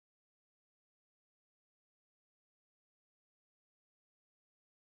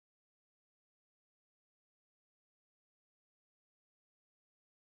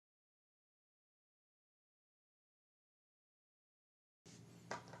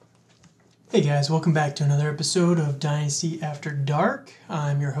Hey guys, welcome back to another episode of Dynasty After Dark.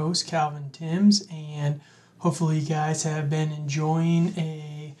 I'm your host, Calvin Timms, and hopefully you guys have been enjoying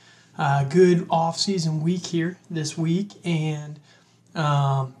a good off-season week here this week. And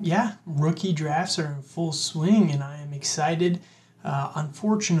rookie drafts are in full swing, and I am excited.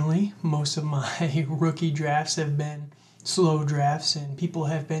 Unfortunately, most of my rookie drafts have been slow drafts, and people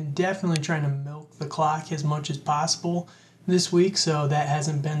have been definitely trying to milk the clock as much as possible this week, so that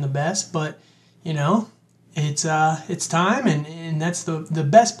hasn't been the best, but you know, it's time, and that's the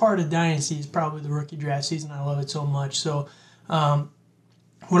best part of Dynasty is probably the rookie draft season. I love it so much. So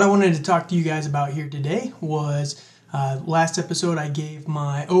what I wanted to talk to you guys about here today was last episode I gave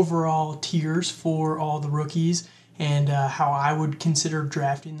my overall tiers for all the rookies and how I would consider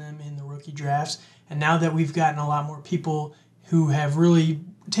drafting them in the rookie drafts. And now that we've gotten a lot more people who have really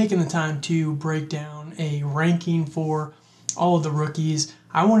taken the time to break down a ranking for all of the rookies,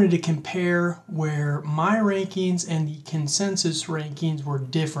 I wanted to compare where my rankings and the consensus rankings were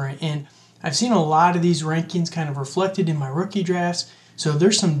different. And I've seen a lot of these rankings kind of reflected in my rookie drafts. So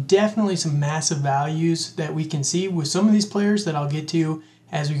there's definitely some massive values that we can see with some of these players that I'll get to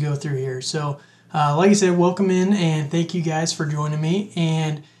as we go through here. So like I said, welcome in and thank you guys for joining me.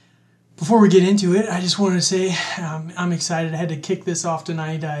 And before we get into it, I just wanted to say I'm excited. I had to kick this off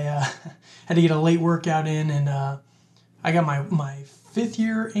tonight. I had to get a late workout in, and I got my 5th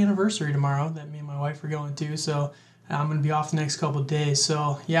year anniversary tomorrow that me and my wife are going to, so I'm going to be off the next couple of days.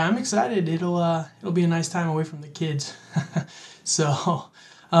 So yeah, I'm excited. It'll be a nice time away from the kids. So all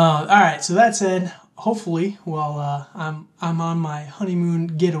right. So that said, hopefully while I'm on my honeymoon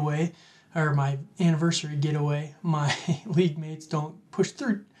getaway or my anniversary getaway, my league mates don't push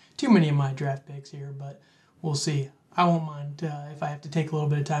through too many of my draft picks here, but we'll see. I won't mind if I have to take a little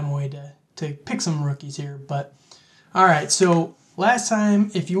bit of time away to pick some rookies here, but all right. So last time,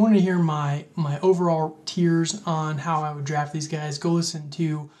 if you want to hear my overall tiers on how I would draft these guys, go listen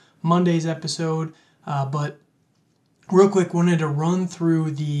to Monday's episode. But real quick, wanted to run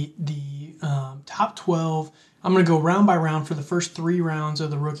through the top 12. I'm going to go round by round for the first 3 rounds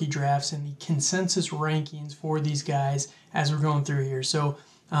of the rookie drafts and the consensus rankings for these guys as we're going through here. So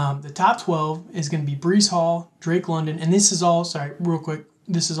the top 12 is going to be Breece Hall, Drake London, and this is all, real quick,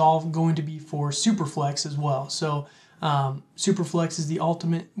 this is all going to be for Superflex as well. So Superflex is the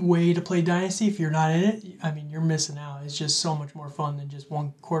ultimate way to play Dynasty. If you're not in it, I mean, you're missing out. It's just so much more fun than just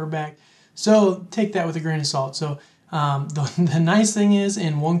one quarterback. So take that with a grain of salt. So the nice thing is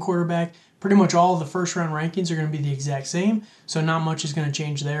in one quarterback, pretty much all of the first round rankings are going to be the exact same. So not much is going to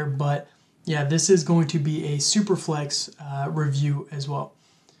change there. But yeah, this is going to be a Superflex review as well.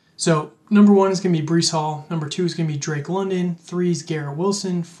 So number 1 is going to be Breece Hall. Number 2 is going to be Drake London. 3 is Garrett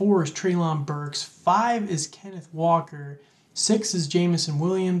Wilson. 4 is Treylon Burks. 5 is Kenneth Walker. 6 is Jameson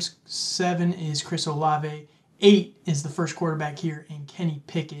Williams. 7 is Chris Olave. 8 is the first quarterback here in Kenny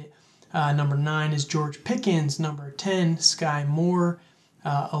Pickett. Number 9 is George Pickens. Number 10, Sky Moore.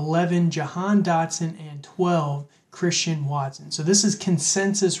 11, Jahan Dotson. And 12, Christian Watson. So this is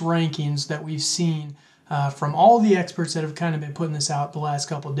consensus rankings that we've seen from all the experts that have kind of been putting this out the last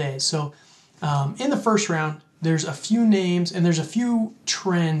couple of days. So in the first round, there's a few names and there's a few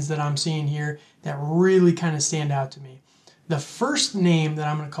trends that I'm seeing here that really kind of stand out to me. The first name that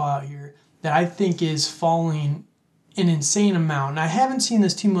I'm going to call out here that I think is falling an insane amount, and I haven't seen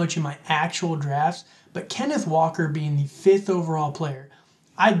this too much in my actual drafts, but Kenneth Walker being the 5th overall player.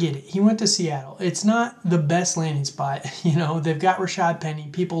 I get it. He went to Seattle. It's not the best landing spot. You know, they've got Rashad Penny.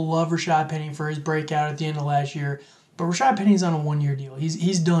 People love Rashad Penny for his breakout at the end of last year. But Rashad Penny's on a 1-year deal.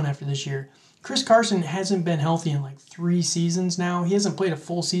 He's done after this year. Chris Carson hasn't been healthy in like 3 seasons now. He hasn't played a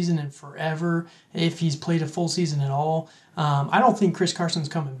full season in forever, if he's played a full season at all. I don't think Chris Carson's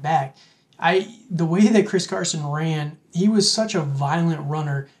coming back. The way that Chris Carson ran, he was such a violent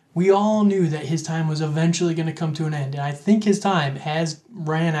runner. We all knew that his time was eventually going to come to an end, and I think his time has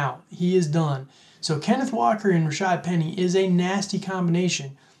ran out. He is done. So Kenneth Walker and Rashad Penny is a nasty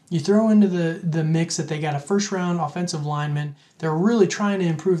combination. You throw into the mix that they got a first-round offensive lineman. They're really trying to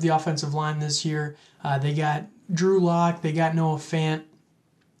improve the offensive line this year. They got Drew Lock. They got Noah Fant.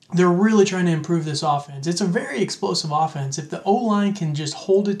 They're really trying to improve this offense. It's a very explosive offense. If the O-line can just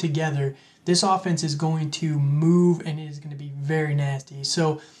hold it together, this offense is going to move, and it is going to be very nasty.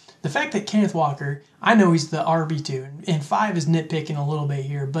 So the fact that Kenneth Walker, I know he's the RB2, and 5 is nitpicking a little bit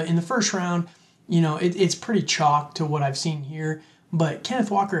here, but in the first round, you know, it's pretty chalk to what I've seen here. But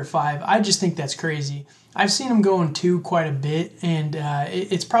Kenneth Walker at 5, I just think that's crazy. I've seen him going 2 quite a bit, and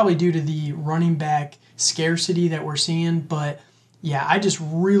it's probably due to the running back scarcity that we're seeing. But yeah, I just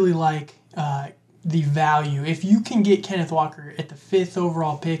really like the value. If you can get Kenneth Walker at the 5th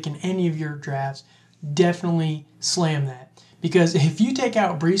overall pick in any of your drafts, definitely slam that. Because if you take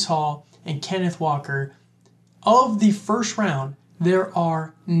out Breece Hall and Kenneth Walker, of the first round, there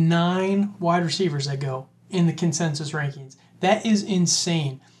are 9 wide receivers that go in the consensus rankings. That is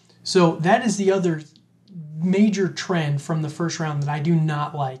insane. So that is the other major trend from the first round that I do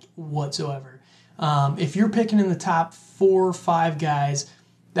not like whatsoever. If you're picking in the top 4 or 5 guys,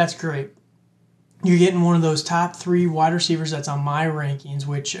 that's great. You're getting one of those top 3 wide receivers that's on my rankings,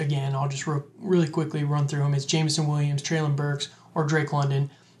 which, again, I'll just really quickly run through them. It's Jameson Williams, Treylon Burks, or Drake London.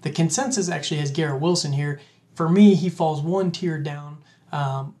 The consensus actually has Garrett Wilson here. For me, he falls 1 tier down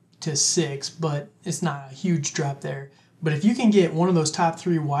to 6, but it's not a huge drop there. But if you can get one of those top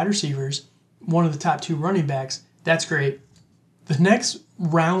 3 wide receivers, one of the top 2 running backs, that's great. The next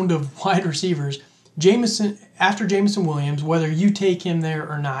round of wide receivers, after Jameson Williams, whether you take him there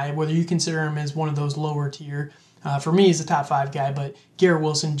or not, whether you consider him as one of those lower tier, for me, he's a top 5 guy, but Garrett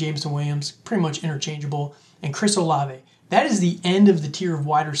Wilson, Jameson Williams, pretty much interchangeable, and Chris Olave. That is the end of the tier of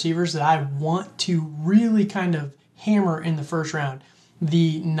wide receivers that I want to really kind of hammer in the first round.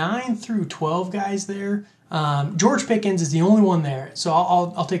 The 9 through 12 guys there, George Pickens is the only one there, so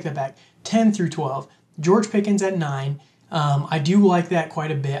I'll take that back. 10 through 12. George Pickens at 9. I do like that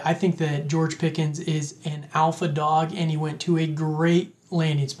quite a bit. I think that George Pickens is an alpha dog, and he went to a great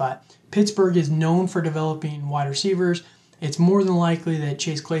landing spot. Pittsburgh is known for developing wide receivers. It's more than likely that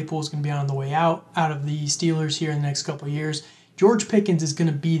Chase Claypool is going to be on the way out of the Steelers here in the next couple of years. George Pickens is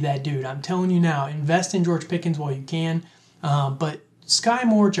going to be that dude. I'm telling you now, invest in George Pickens while you can. But Sky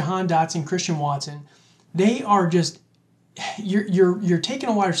Moore, Jahan Dotson, Christian Watson, they are just, you're taking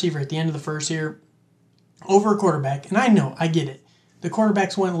a wide receiver at the end of the first year over a quarterback. And I know, I get it. The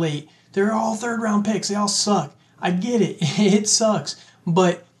quarterbacks went late. They're all 3rd round picks. They all suck. I get it. It sucks.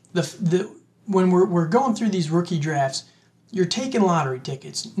 But when we're going through these rookie drafts, you're taking lottery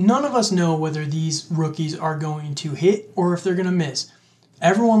tickets. None of us know whether these rookies are going to hit or if they're going to miss.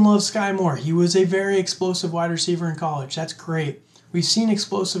 Everyone loves Sky Moore. He was a very explosive wide receiver in college. That's great. We've seen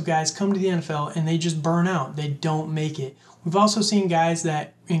explosive guys come to the NFL and they just burn out. They don't make it. We've also seen guys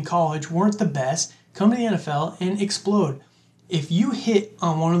that in college weren't the best come to the NFL and explode. If you hit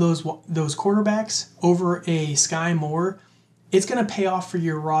on one of those quarterbacks over a Sky Moore, it's going to pay off for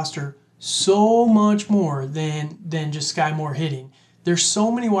your roster so much more than just Sky Moore hitting. There's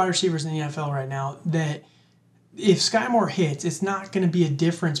so many wide receivers in the NFL right now that if Sky Moore hits, it's not going to be a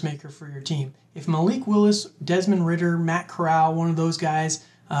difference maker for your team. If Malik Willis, Desmond Ridder, Matt Corral, one of those guys,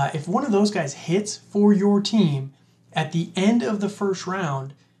 if one of those guys hits for your team at the end of the first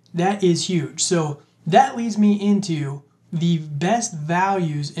round, that is huge. So that leads me into the best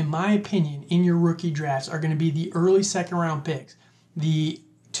values, in my opinion, in your rookie drafts are going to be the early 2nd round picks. The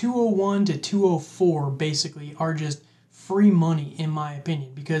 201 to 204 basically are just free money in my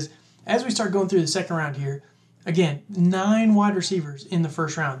opinion, because as we start going through the 2nd round here, again, 9 wide receivers in the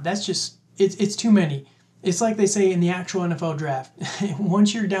first round. That's just, it's too many. It's like they say in the actual NFL draft.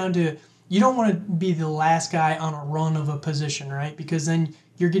 Once you're down to, you don't want to be the last guy on a run of a position, right? Because then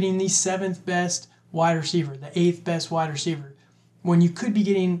you're getting the 7th best wide receiver, the 8th best wide receiver, when you could be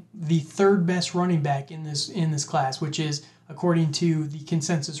getting the 3rd best running back in this class, which is, according to the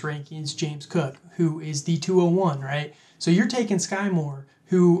consensus rankings, James Cook, who is the 201, right? So you're taking Sky Moore,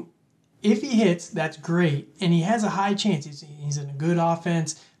 who, if he hits, that's great, and he has a high chance. He's in a good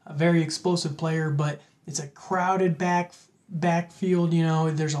offense, a very explosive player, but it's a crowded backfield. You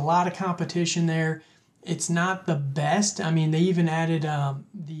know, there's a lot of competition there. It's not the best. I mean, they even added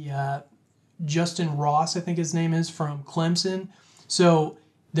the Justin Ross, I think his name is, from Clemson. So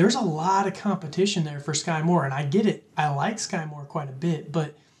there's a lot of competition there for Sky Moore, and I get it. I like Sky Moore quite a bit,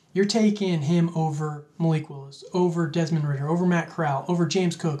 but you're taking him over Malik Willis, over Desmond Ridder, over Matt Corral, over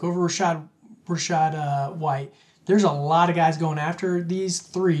James Cook, over Rashad White. There's a lot of guys going after these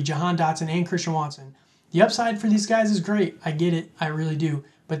 3, Jahan Dotson and Christian Watson. The upside for these guys is great. I get it. I really do.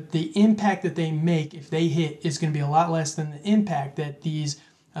 But the impact that they make if they hit is going to be a lot less than the impact that these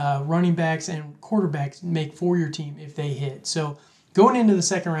running backs and quarterbacks make for your team if they hit. So going into the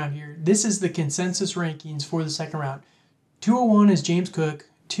 2nd round here, this is the consensus rankings for the 2nd round. 201 is James Cook,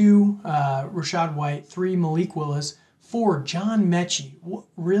 2 Rashad White, 3 Malik Willis, 4 John Mechie.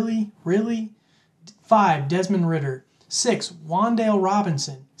 Really? 5 Desmond Ridder, 6 Wan'Dale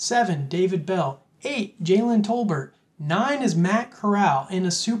Robinson, 7 David Bell, 8 Jalen Tolbert, 9 is Matt Corral in a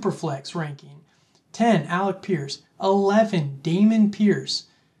Superflex ranking, 10 Alec Pierce, 11 Damon Pierce,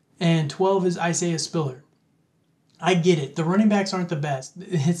 and 12 is Isaiah Spiller. I get it. The running backs aren't the best.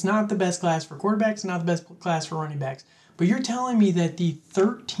 It's not the best class for quarterbacks, not the best class for running backs. But you're telling me that the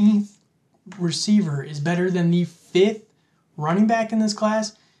 13th receiver is better than the 5th running back in this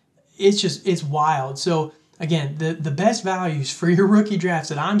class, it's wild. So again, the best values for your rookie drafts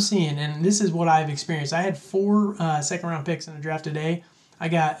that I'm seeing, and this is what I've experienced. I had 4 second round picks in the draft today. I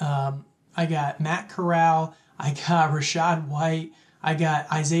got Matt Corral, I got Rachaad White, I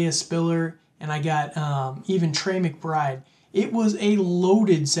got Isaiah Spiller, and I got even Trey McBride. It was a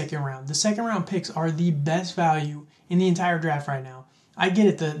loaded second round. The second round picks are the best value in the entire draft right now. I get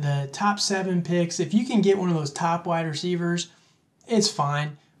it, the top 7 picks, if you can get one of those top wide receivers, it's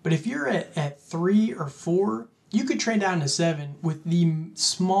fine. But if you're at 3 or 4, you could trade down to 7 with the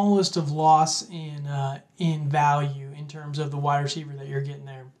smallest of loss in value in terms of the wide receiver that you're getting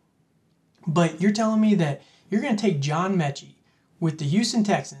there. But you're telling me that you're going to take John Mechie with the Houston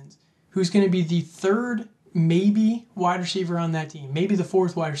Texans, who's going to be the 3rd maybe wide receiver on that team, maybe the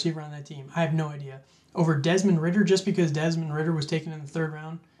 4th wide receiver on that team. I have no idea. Over Desmond Ridder, just because Desmond Ridder was taken in the 3rd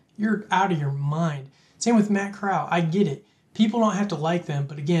round, you're out of your mind. Same with Matt Corral. I get it. People don't have to like them,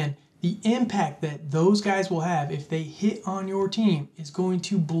 but again, the impact that those guys will have if they hit on your team is going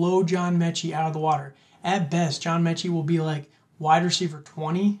to blow John Mechie out of the water. At best, John Mechie will be like wide receiver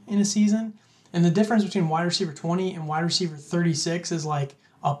 20 in a season, and the difference between wide receiver 20 and wide receiver 36 is like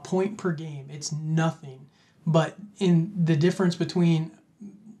a point per game. It's nothing. But in the difference between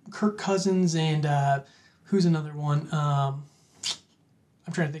Kirk Cousins and who's another one? I'm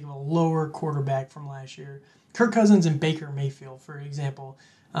trying to think of a lower quarterback from last year. Kirk Cousins and Baker Mayfield, for example.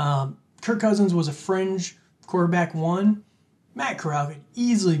 Kirk Cousins was a fringe quarterback 1. Matt Corral could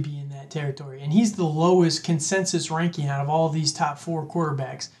easily be in that territory, and he's the lowest consensus ranking out of all of these top 4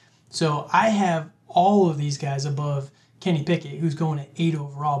 quarterbacks. So I have all of these guys above Kenny Pickett, who's going at 8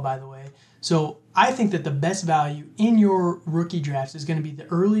 overall, by the way. So I think that the best value in your rookie drafts is going to be the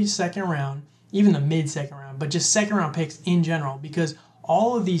early second round, even the mid-second round, but just second round picks in general, because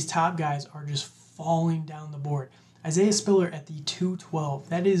all of these top guys are just falling down the board. Isaiah Spiller at the 212.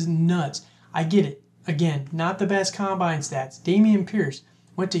 That is nuts. I get it. Again, not the best combine stats. Dameon Pierce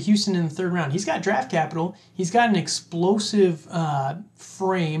went to Houston in the 3rd round. He's got draft capital. He's got an explosive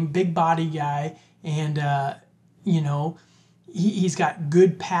frame, big body guy, and, he's got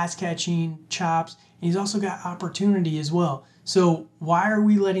good pass catching chops, and he's also got opportunity as well. So why are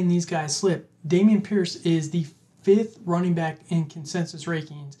we letting these guys slip? Dameon Pierce is the 5th running back in consensus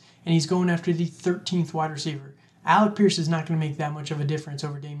rankings, and he's going after the 13th wide receiver. Alec Pierce is not going to make that much of a difference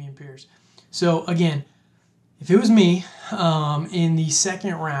over Dameon Pierce. So again, if it was me in the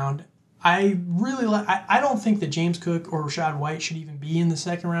 2nd round, I don't think that James Cook or Rachaad White should even be in the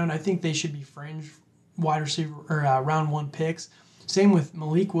 2nd round. I think they should be fringe wide receiver or round 1 picks. Same with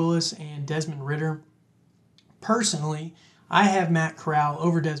Malik Willis and Desmond Ridder. Personally, I have Matt Corral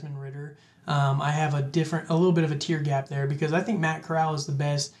over Desmond Ridder. I have a little bit of a tier gap there because I think Matt Corral is the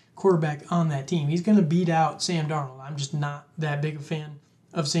best quarterback on that team. He's going to beat out Sam Darnold. I'm just not that big a fan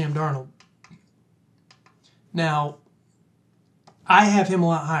of Sam Darnold. Now, I have him a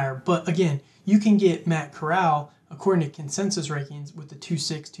lot higher, but again, you can get Matt Corral according to consensus rankings with the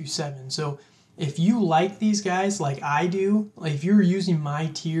 2.6, 2.7. So if you like these guys like I do, like if you're using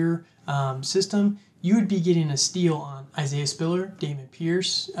my tier system, you would be getting a steal on Isaiah Spiller, Dameon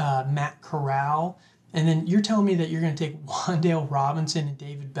Pierce, Matt Corral, and then you're telling me that you're going to take Wan'Dale Robinson and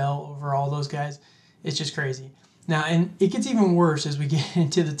David Bell over all those guys? It's just crazy. Now, and it gets even worse as we get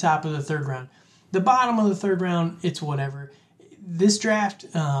into the top of the 3rd round. The bottom of the 3rd round, it's whatever. This draft,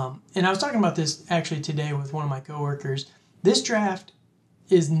 and I was talking about this actually today with one of my coworkers, this draft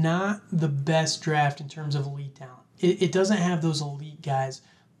is not the best draft in terms of elite talent. It doesn't have those elite guys,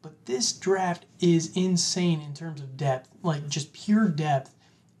 but this draft is insane in terms of depth, like just pure depth.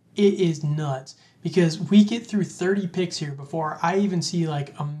 It is nuts because we get through 30 picks here before I even see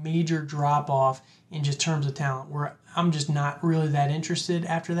like a major drop off in just terms of talent where I'm just not really that interested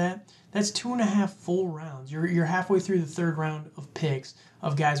after that. That's 2.5 full rounds. You're halfway through the 3rd round of picks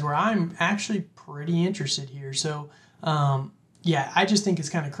of guys where I'm actually pretty interested here. So, I just think it's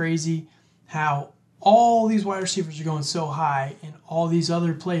kind of crazy how all these wide receivers are going so high and all these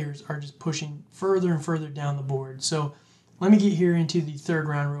other players are just pushing further and further down the board. So let me get here into the 3rd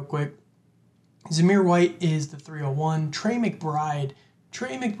round real quick. Zamir White is the 301. Trey McBride,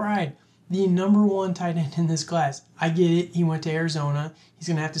 the number 1 tight end in this class. I get it. He went to Arizona. He's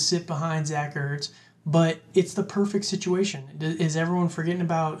going to have to sit behind Zach Ertz, but it's the perfect situation. Is everyone forgetting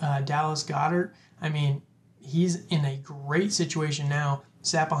about Dallas Goedert? I mean, he's in a great situation now,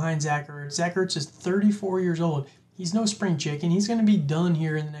 sat behind Zach Ertz. Zach Ertz is 34 years old. He's no spring chicken. He's going to be done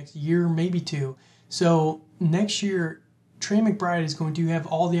here in the next year, maybe 2. So next year, Trey McBride is going to have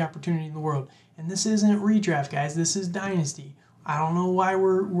all the opportunity in the world. And this isn't redraft, guys. This is dynasty. I don't know why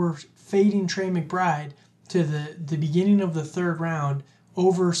we're fading Trey McBride to the beginning of the third round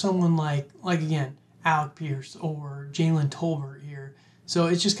over someone like again, Alec Pierce or Jalen Tolbert here. So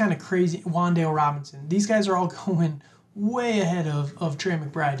it's just kind of crazy. Wan'Dale Robinson. These guys are all going way ahead of Trey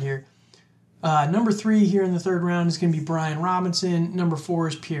McBride here. Number 3 here in the third round is going to be Brian Robinson. Number 4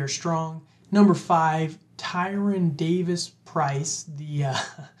 is Pierre Strong. Number 5, Tyron Davis Price, the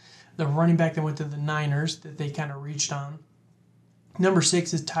running back that went to the Niners that they kind of reached on. Number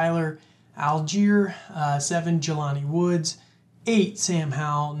 6 is Tyler Algier. 7, Jelani Woods. 8, Sam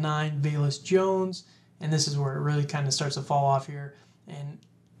Howell. 9, Velus Jones. And this is where it really kind of starts to fall off here. And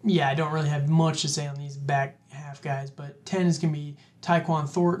yeah, I don't really have much to say on these back half guys, but 10 is going to be Tyquan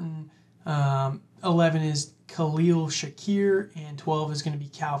Thornton. 11 is Khalil Shakir, and 12 is going to be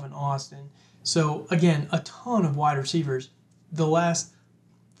Calvin Austin. So again, a ton of wide receivers. The last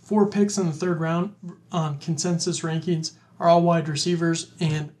 4 picks in the third round on consensus rankings are all wide receivers,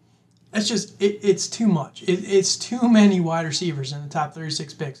 and it's just it's too much. It's too many wide receivers in the top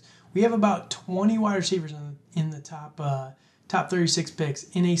 36 picks. We have about 20 wide receivers in the top 36 picks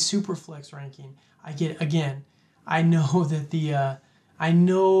in a super flex ranking. I know that the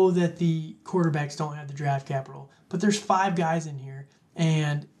quarterbacks don't have the draft capital, but there's 5 guys in here,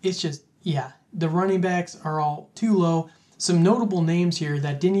 and it's just, yeah, the running backs are all too low. Some notable names here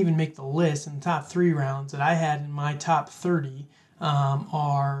that didn't even make the list in the top 3 rounds that I had in my top 30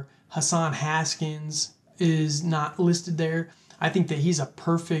 are Hassan Haskins is not listed there. I think that he's a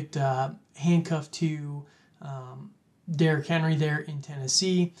perfect handcuff to Derrick Henry there in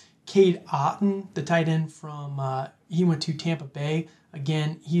Tennessee. Cade Otton, the tight end from, he went to Tampa Bay.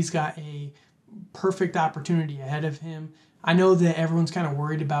 Again, he's got a perfect opportunity ahead of him. I know that everyone's kind of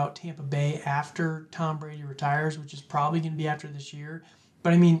worried about Tampa Bay after Tom Brady retires, which is probably going to be after this year.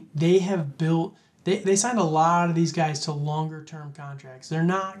 But I mean, they have built, they signed a lot of these guys to longer term contracts. They're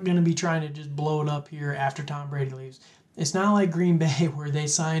not going to be trying to just blow it up here after Tom Brady leaves. It's not like Green Bay where they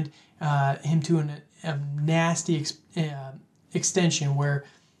signed him to a nasty extension where,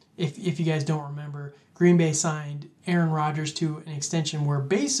 if you guys don't remember, Green Bay signed Aaron Rodgers to an extension where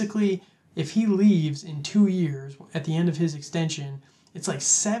basically if he leaves in 2 years at the end of his extension, it's like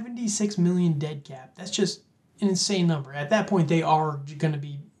 $76 million dead cap. That's just an insane number. At that point, they are going to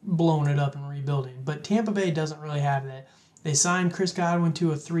be blowing it up and rebuilding. But Tampa Bay doesn't really have that. They signed Chris Godwin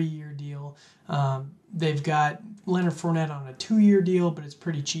to a 3-year deal. They've got Leonard Fournette on a 2-year deal, but it's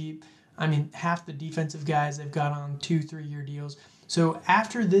pretty cheap. I mean, half the defensive guys they've got on 2-3-year deals. So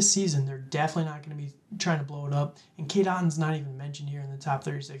after this season, they're definitely not going to be trying to blow it up. And Cade Otton's not even mentioned here in the top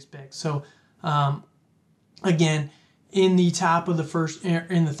 36 picks. So again, in the top of the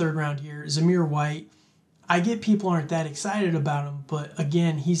third round here, Zamir White. I get people aren't that excited about him, but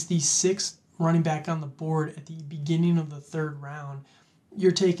again, he's the 6th running back on the board at the beginning of the third round.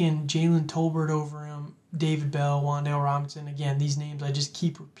 You're taking Jalen Tolbert over him, David Bell, Wan'Dale Robinson. Again, these names I just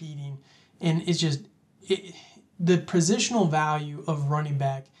keep repeating, and it's just the positional value of running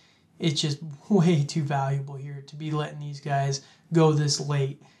back, it's just way too valuable here to be letting these guys go this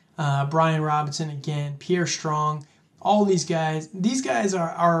late. Brian Robinson again, Pierre Strong, all these guys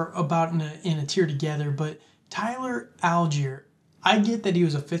are about in a tier together, but Tyler Algier, I get that he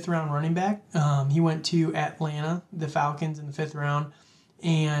was a 5th round running back. He went to Atlanta, the Falcons, in the 5th round,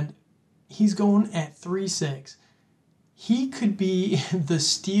 and he's going at 3.6. He could be the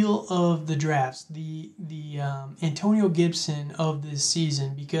steal of the drafts, the Antonio Gibson of this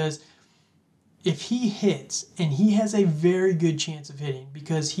season, because if he hits, and he has a very good chance of hitting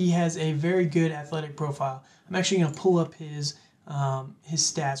because he has a very good athletic profile. I'm actually going to pull up his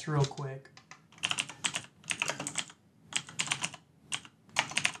stats real quick.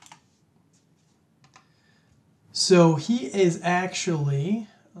 So he is actually,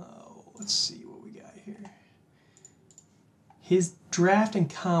 let's see what we got here. His draft and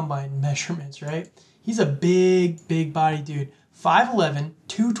combine measurements, right? He's a big body dude. 5'11",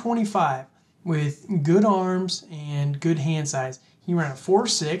 225, with good arms and good hand size. He ran a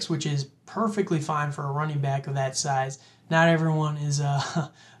 4.6, which is perfectly fine for a running back of that size. Not everyone is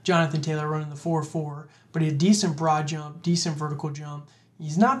Jonathan Taylor running the 4.4, but he had decent broad jump, decent vertical jump.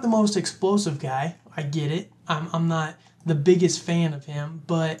 He's not the most explosive guy. I get it. I'm not the biggest fan of him,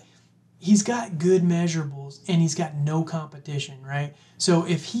 but he's got good measurables and he's got no competition, right? So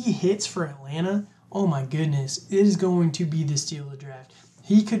if he hits for Atlanta, oh my goodness, it is going to be the steal of the draft.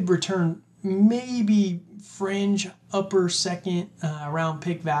 He could return maybe fringe upper second round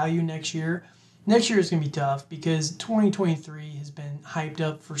pick value next year. Next year is going to be tough because 2023 has been hyped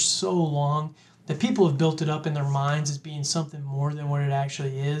up for so long that people have built it up in their minds as being something more than what it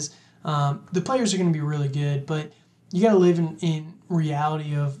actually is. The players are going to be really good, but you got to live in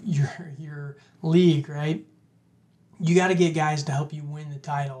reality of your league, right? You got to get guys to help you win the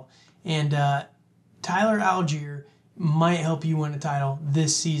title. And Tyler Algier might help you win a title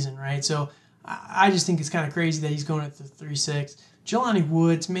this season, right? So I just think it's kind of crazy that he's going at the 3.6. Jelani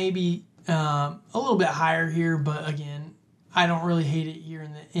Woods maybe a little bit higher here, but again, I don't really hate it here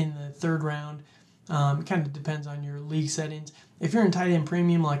in the third round. It kind of depends on your league settings. If you're in tight end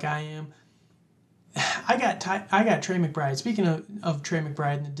premium like I am, I got Trey McBride. Speaking of Trey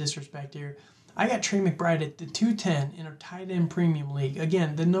McBride and the disrespect here, I got Trey McBride at the 210 in a tight end premium league.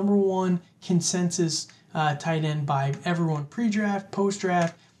 Again, the number one consensus tight end by everyone pre-draft,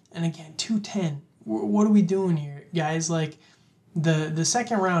 post-draft, and again 210. What are we doing here, guys? Like the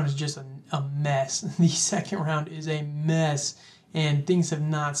second round is just a mess. The second round is a mess, and things have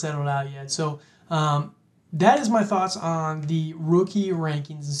not settled out yet. So that is my thoughts on the rookie rankings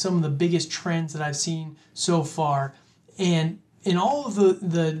and some of the biggest trends that I've seen so far. And in all of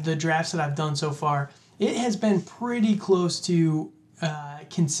the drafts that I've done so far, it has been pretty close to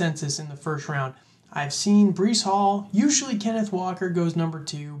consensus in the first round. I've seen Breece Hall, usually Kenneth Walker goes number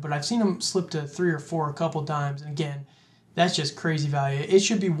 2, but I've seen him slip to 3 or 4 a couple times. And again, that's just crazy value. It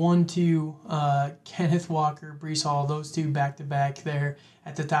should be 1, 2, Kenneth Walker, Breece Hall, those two back-to-back there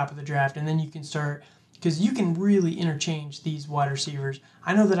at the top of the draft. And then you can start, because you can really interchange these wide receivers.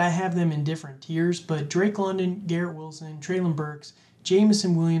 I know that I have them in different tiers, but Drake London, Garrett Wilson, Treylon Burks,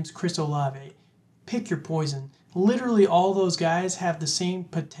 Jameson Williams, Chris Olave, pick your poison. Literally all those guys have the same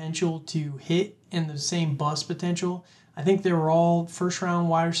potential to hit and the same bust potential. I think they were all first-round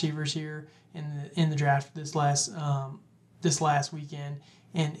wide receivers here in the draft this last weekend,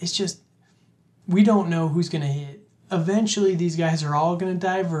 and it's just we don't know who's going to hit. Eventually, these guys are all going to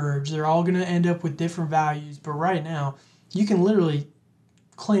diverge. They're all going to end up with different values, but right now, you can literally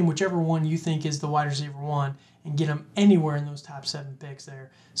claim whichever one you think is the wide receiver 1 and get them anywhere in those top 7 picks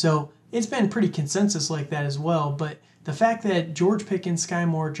there. So it's been pretty consensus like that as well, but the fact that George Pickens, Sky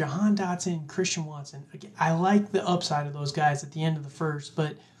Moore, Jahan Dotson, Christian Watson, again, I like the upside of those guys at the end of the first,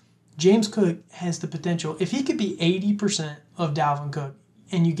 but James Cook has the potential. If he could be 80% of Dalvin Cook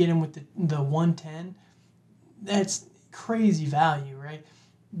and you get him with the 110, that's crazy value, right?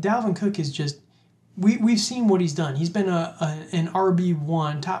 Dalvin Cook is just, we've seen what he's done. He's been an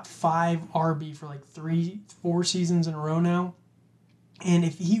RB1, top 5 RB for like 3-4 seasons in a row now. And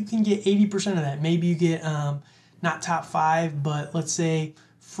if you can get 80% of that, maybe you get not top 5, but let's say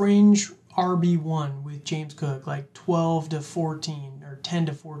fringe RB1 with James Cook, like 12 to 14 or 10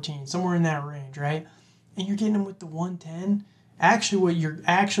 to 14, somewhere in that range, right? And you're getting him with the 110. Actually, what you're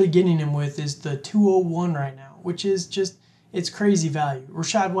actually getting him with is the 201 right now, which is just, it's crazy value.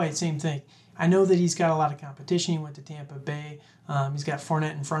 Rachaad White, same thing. I know that he's got a lot of competition. He went to Tampa Bay. He's got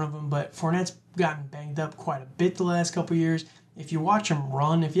Fournette in front of him, but Fournette's gotten banged up quite a bit the last couple years. If you watch him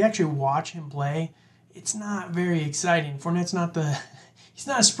run, if you actually watch him play, it's not very exciting. Fournette's not he's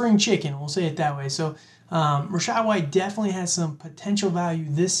not a spring chicken, we'll say it that way. So Rachaad White definitely has some potential value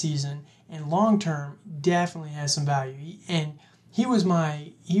this season, and long term definitely has some value. He was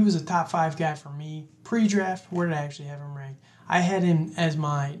a top 5 guy for me pre-draft. Where did I actually have him ranked? I had him as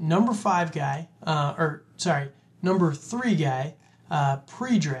my number 5 guy, number 3 guy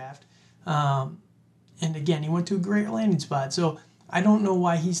pre-draft. And again, he went to a great landing spot. So I don't know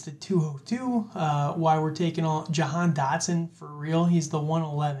why he's the 202, why we're taking on Jahan Dotson for real. He's the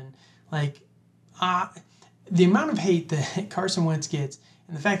 111. Like, the amount of hate that Carson Wentz gets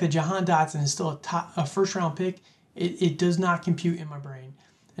and the fact that Jahan Dotson is still a first-round pick, it does not compute in my brain.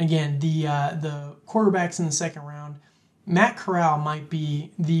 Again, the quarterbacks in the second round, Matt Corral might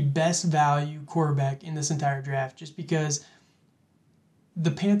be the best value quarterback in this entire draft just because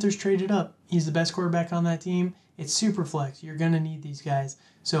the Panthers traded up. He's the best quarterback on that team. It's super flex. You're going to need these guys.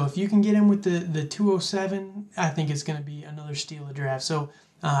 So if you can get him with the 207, I think it's going to be another steal of draft. So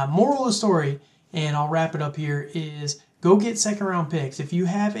moral of the story, and I'll wrap it up here, is go get second-round picks. If you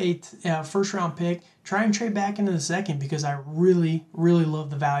have a first-round pick, try and trade back into the second because I really, really love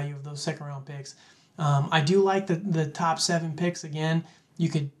the value of those second-round picks. I do like the top 7 picks. Again, you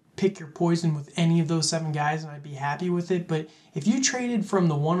could pick your poison with any of those 7 guys, and I'd be happy with it. But if you traded from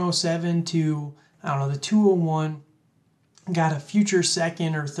the 107 to, I don't know, the 201, got a future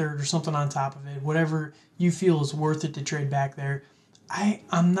second or third or something on top of it, whatever you feel is worth it to trade back there,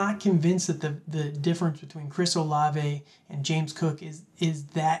 I'm not convinced that the difference between Chris Olave and James Cook is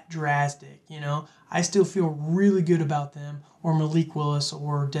that drastic. You know, I still feel really good about them, or Malik Willis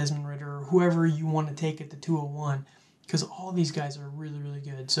or Desmond Ridder or whoever you want to take at the 201, because all these guys are really, really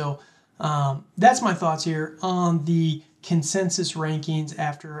good. So that's my thoughts here on the consensus rankings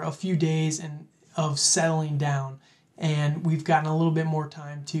after a few days and of settling down. and we've gotten a little bit more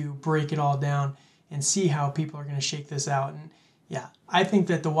time to break it all down and see how people are going to shake this out. And yeah, I think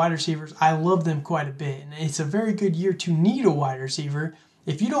that the wide receivers, I love them quite a bit, and it's a very good year to need a wide receiver.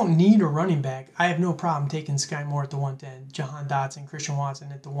 If you don't need a running back, I have no problem taking Sky Moore at the 110, Jahan Dotson, Christian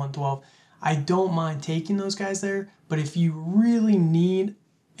Watson at the 112. I don't mind taking those guys there, but if you really need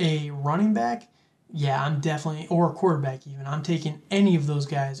a running back, yeah, I'm definitely, or a quarterback even, I'm taking any of those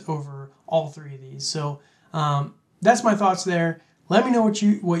guys over all three of these. So that's my thoughts there. Let me know what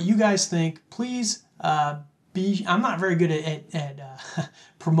you guys think. Please I'm not very good at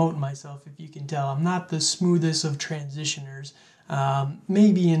promoting myself, if you can tell. I'm not the smoothest of transitioners.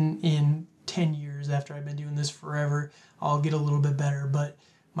 Maybe in 10 years after I've been doing this forever, I'll get a little bit better, but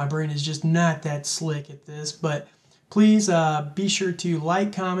my brain is just not that slick at this. But please be sure to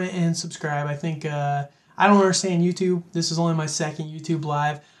like, comment, and subscribe. I think I don't understand YouTube. This is only my second YouTube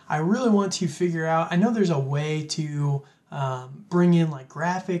live. I really want to figure out, I know there's a way to bring in like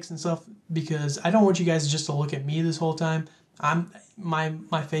graphics and stuff, because I don't want you guys just to look at me this whole time.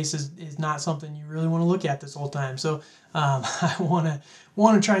 My face is not something you really want to look at this whole time. So I want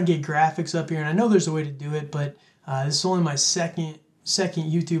to try and get graphics up here, and I know there's a way to do it, but this is only my second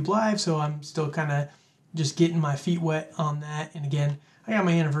YouTube live, so I'm still kind of just getting my feet wet on that. And again, I got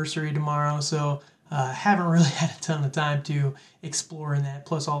my anniversary tomorrow, so haven't really had a ton of time to explore in that,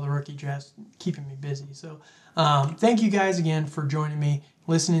 plus all the rookie drafts keeping me busy. So thank you guys again for joining me,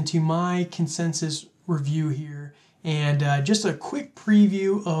 listening to my consensus review here, and just a quick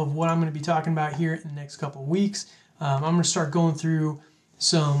preview of what I'm going to be talking about here in the next couple of weeks. I'm going to start going through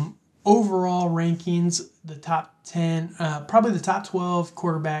some overall rankings, the top 10, probably the top 12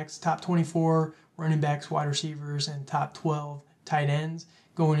 quarterbacks, top 24 running backs, wide receivers, and top 12 tight ends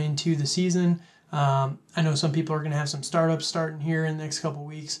going into the season. I know some people are going to have some startups starting here in the next couple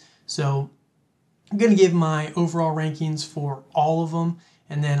weeks, so I'm going to give my overall rankings for all of them,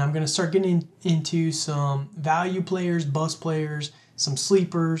 and then I'm going to start getting into some value players, bust players, some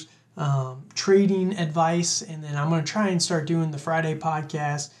sleepers, trading advice, and then I'm going to try and start doing the Friday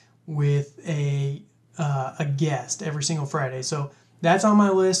podcast with a guest every single Friday. So that's on my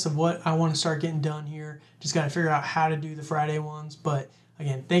list of what I want to start getting done here. Just got to figure out how to do the Friday ones. But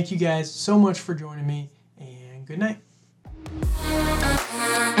again, thank you guys so much for joining me, and good night.